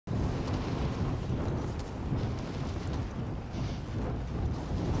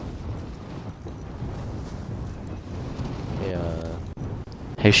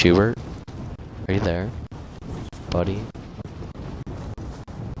Hey Schubert, are you there, buddy?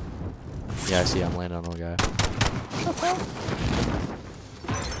 Yeah, I see. I'm landing on the guy.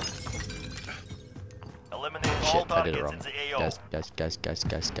 Eliminate all Shit, I did targets it wrong. in the AO.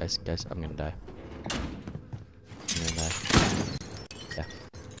 Guys, I'm gonna die. Yeah.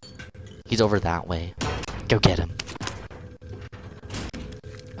 He's over that way. Go get him.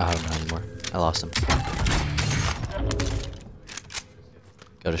 I don't know anymore. I lost him.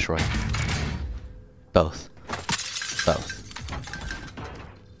 Go destroy him. Both.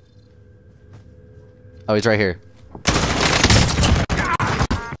 Oh, he's right here.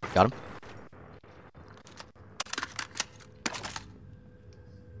 Got him.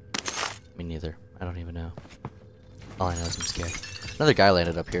 Me neither. I don't even know. All I know is I'm scared. Another guy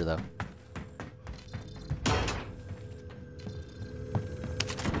landed up here, though.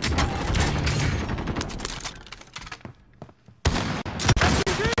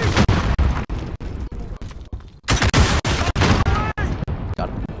 Got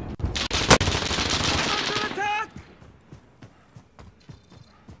him.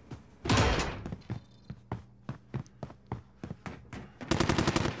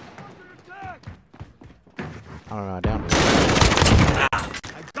 I don't know, down.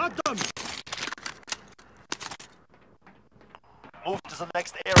 I got them. Move to the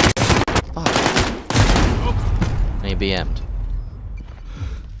next area. Fuck. And he BM'd.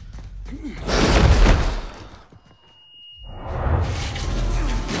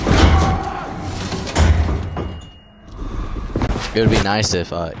 It would be nice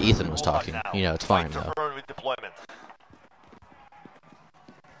if Ethan was talking. You know, it's fine though. With deployment.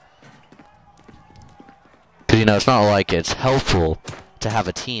 Cause you know, it's not like it's helpful to have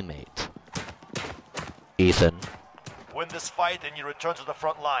a teammate. Ethan. Win this fight and you return to the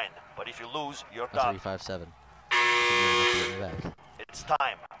front line. But if you lose, you're done. 357. It's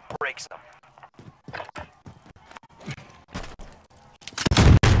time. Break some.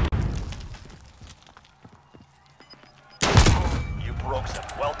 You broke some.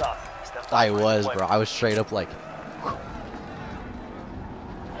 Well done. Stand by I for was, deployment. bro. I was straight up like.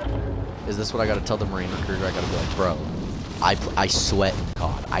 Is this what I gotta tell the Marine recruiter? I gotta be like, bro, I sweat in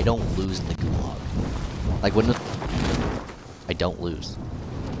COD. I don't lose in the gulag. Like when I don't lose.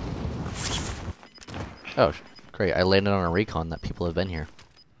 Oh, great! I landed on a recon that people have been here.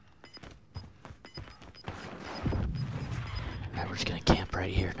 Alright, we're just gonna camp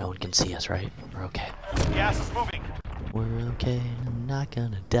right here. No one can see us, right? We're okay. Gas is moving. We're okay. I'm not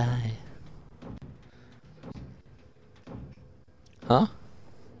gonna die. Huh?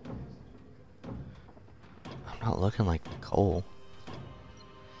 I'm not looking like Cole.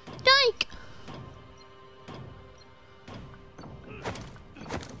 Yike!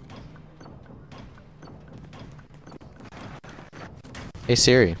 Hey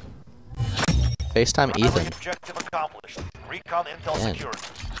Siri. FaceTime Ethan. Objective accomplished. Recon intel Man. secured.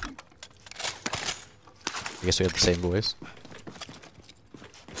 I guess we have the same voice.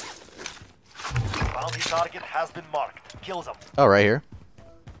 Bounty target has been marked. Kill them. Oh, right here.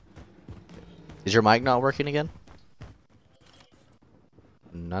 Is your mic not working again?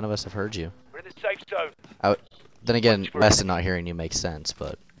 None of us have heard you. We're in the safe zone. Then again, Weston not hearing you makes sense,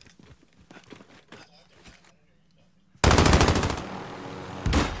 but...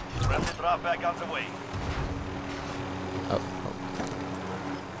 Friendly drop back on the way. Oh.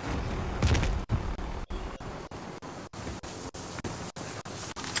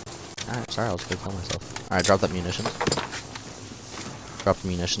 Alright, sorry, I was gonna kill myself. Alright, drop that munitions. Drop the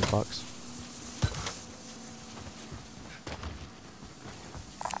munitions box.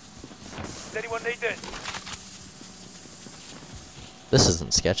 Does anyone need this? This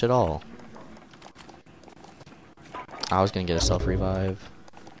isn't sketch at all. I was gonna get a self-revive,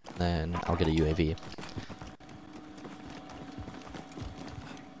 then I'll get a UAV.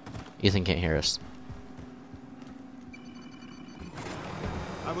 Ethan can't hear us.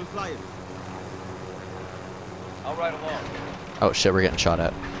 I will fly it. I'll ride along. Oh shit, we're getting shot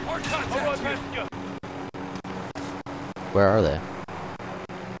at. Where are they?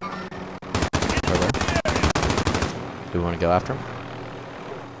 Where? Do we want to go after them?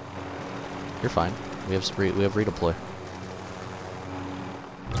 You're fine. We have redeploy.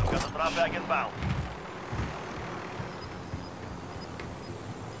 Got the drop back inbound.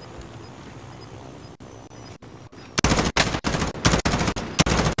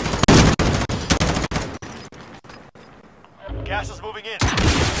 Gas is moving in.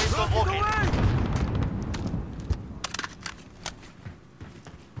 Safe zone located.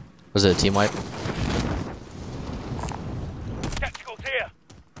 Was it a team wipe? Tacticals here.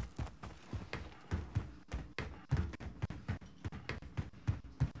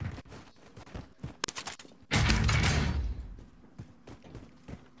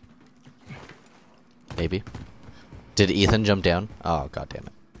 Maybe. Did Ethan jump down? Oh, god damn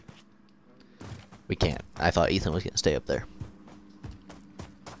it. We can't. I thought Ethan was gonna stay up there.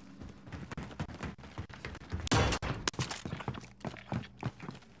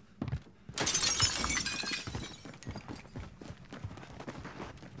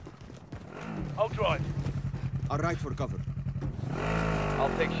 I'll drive. All right for cover. I'll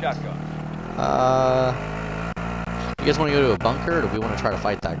take shotgun. You guys want to go to a bunker, or do we want to try to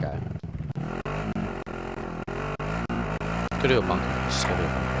fight that guy? Go to a bunker. Just go to a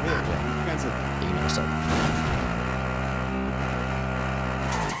bunker. Here, cancel. You can mess up.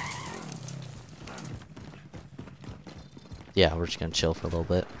 Yeah, we're just gonna chill for a little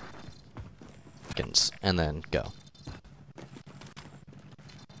bit. And then go.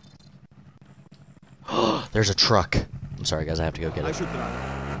 There's a truck. I'm sorry, guys. I have to go get I it. should drive.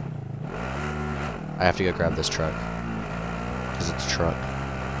 I have to go grab this truck. Because it's a truck.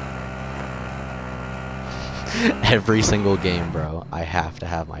 Every single game, bro. I have to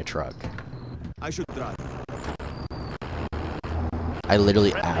have my truck. I should drive. I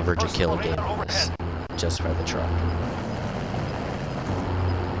literally average a kill a game on this. Just for the truck.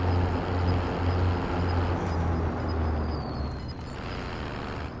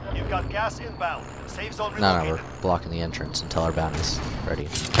 You've got gas inbound. Safe zone No, relocated. we're blocking the entrance until our bounty's ready.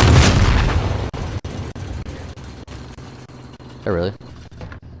 Oh, really?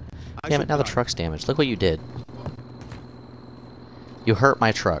 Damn it, now the truck's damaged. Look what you did. You hurt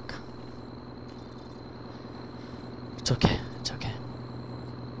my truck. It's okay. It's okay.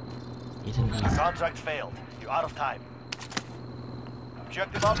 You didn't need Contract failed. You're out of time.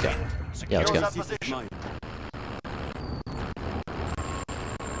 Objective updated. Secure let's go. that This is position. mine.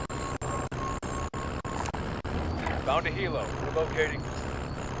 Found a helo. Relocating.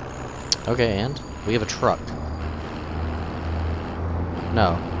 Okay, and? We have a truck.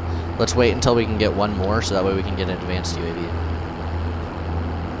 No. Let's wait until we can get one more, so that way we can get an advanced UAV.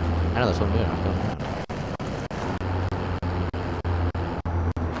 I know that's what I'm doing. I'm going around.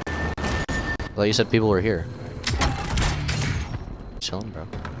 I thought you said people were here. Chilling, bro.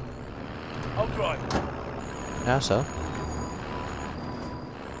 I'll drive. Yeah, so?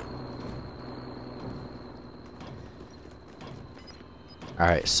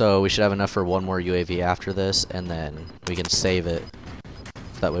 Alright, so we should have enough for one more UAV after this, and then we can save it.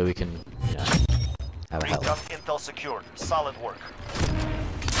 So that way we can, you know, have a Recon hell. intel secured. Solid work.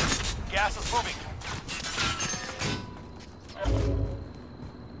 Gas is moving.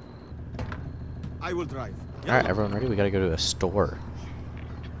 I will drive. Alright, everyone ready? We gotta go to a store.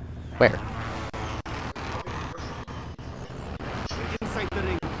 Where? Inside the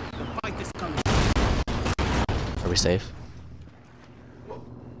ring. The fight is coming. Are we safe?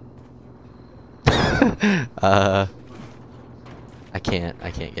 I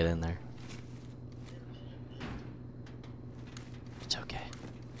can't get in there. It's okay.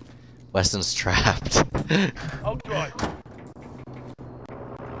 Weston's trapped. I'll drive.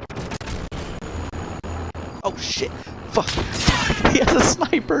 Oh shit! Fuck! Fuck! He has a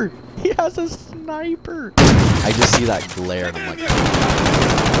sniper! He has a sniper! I just see that glare and I'm like...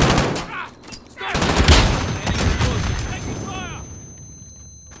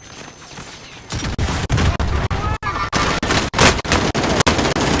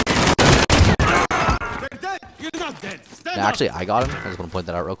 They're dead. You're not dead. Stand No, up. actually, I got him. I just want to point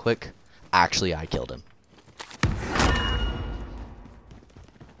that out real quick. Actually, I killed him.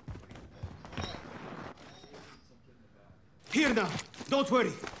 Here now. Don't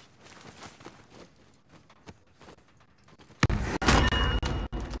worry.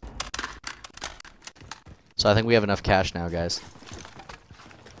 So I think we have enough cash now, guys.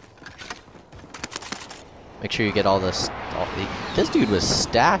 Make sure you get all this. This dude was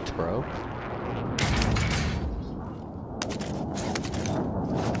stacked, bro.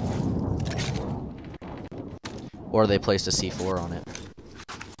 Or they placed a C4 on it.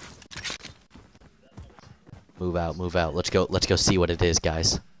 Move out, move out. Let's go see what it is,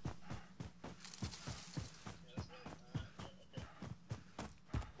 guys.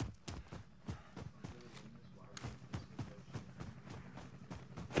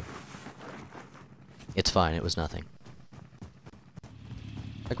 It's fine, it was nothing.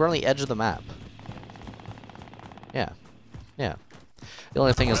 Like, we're on the edge of the map. Yeah. Yeah. The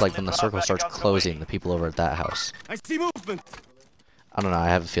only thing is, like, when the circle starts closing, the people over at that house. I see movement. I don't know, I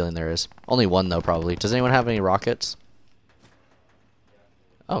have a feeling there is. Only one, though, probably. Does anyone have any rockets?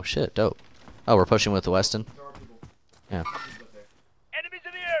 Oh, shit, dope. Oh, we're pushing with the Weston? Yeah. Enemies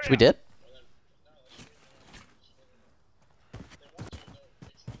in the area. We did?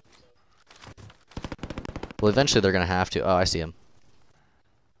 Well, eventually they're gonna have to. Oh, I see him.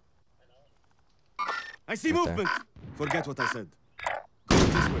 I see Right there. movement. Forget what I said. Go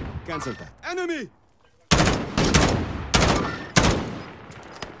this way. Cancel that. Enemy!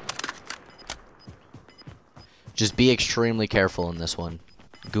 Just be extremely careful in this one.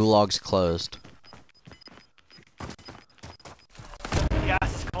 Gulag's closed.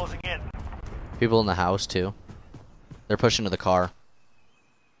 Gas is closing in. People in the house too. They're pushing to the car.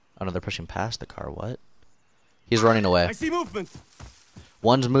 Oh no, they're pushing past the car. What? He's running away. I see movement.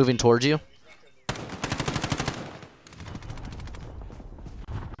 One's moving towards you.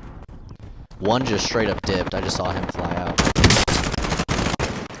 One just straight up dipped. I just saw him fly out.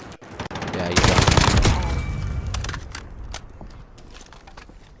 Yeah, he's done.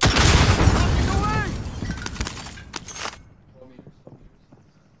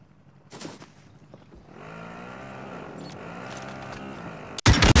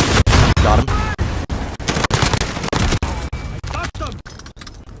 Got him. Got them.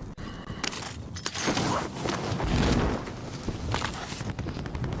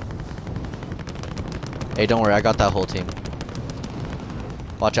 Hey, don't worry. I got that whole team.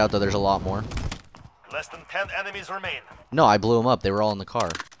 Watch out, though. There's a lot more. Less than 10 enemies remain. No, I blew them up. They were all in the car.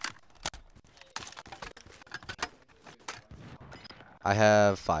 I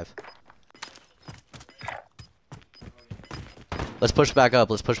have 5. Let's push back up.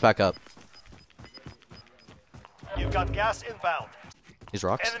 Let's push back up. You've got gas inbound. These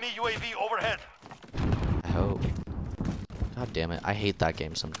rocks? Enemy UAV overhead. I hope. God damn it. I hate that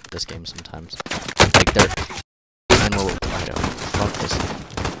game this game sometimes. Like they're and we'll fuck this.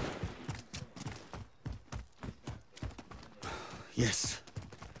 Yes.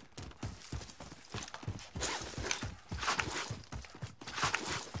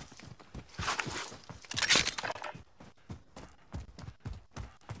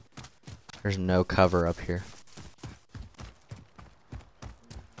 There's no cover up here.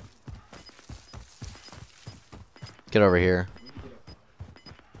 Get over here.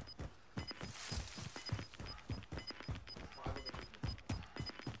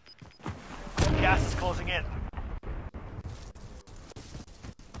 Gas is closing in.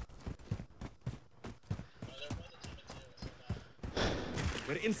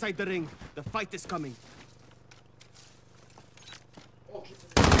 We're inside the ring. The fight is coming.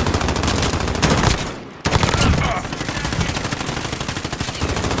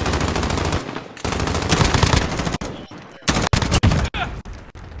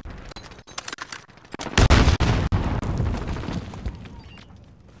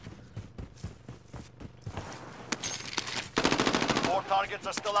 More targets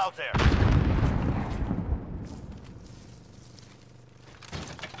are still out there.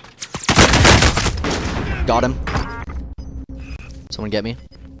 Got him. Someone get me?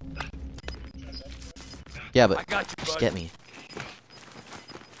 Yeah, but just get me.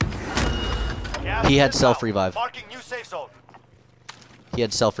 Gas He had inbound. self-revive. Marking new safe zone. He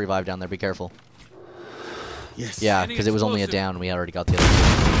had self-revive down there. Be careful. Yes. Yeah, because it was only a down. We already got the other.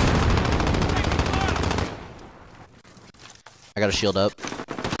 I got a shield up.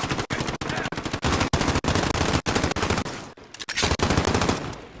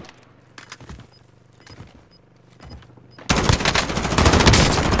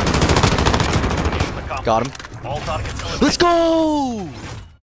 Got him. All targets eliminated. Let's go!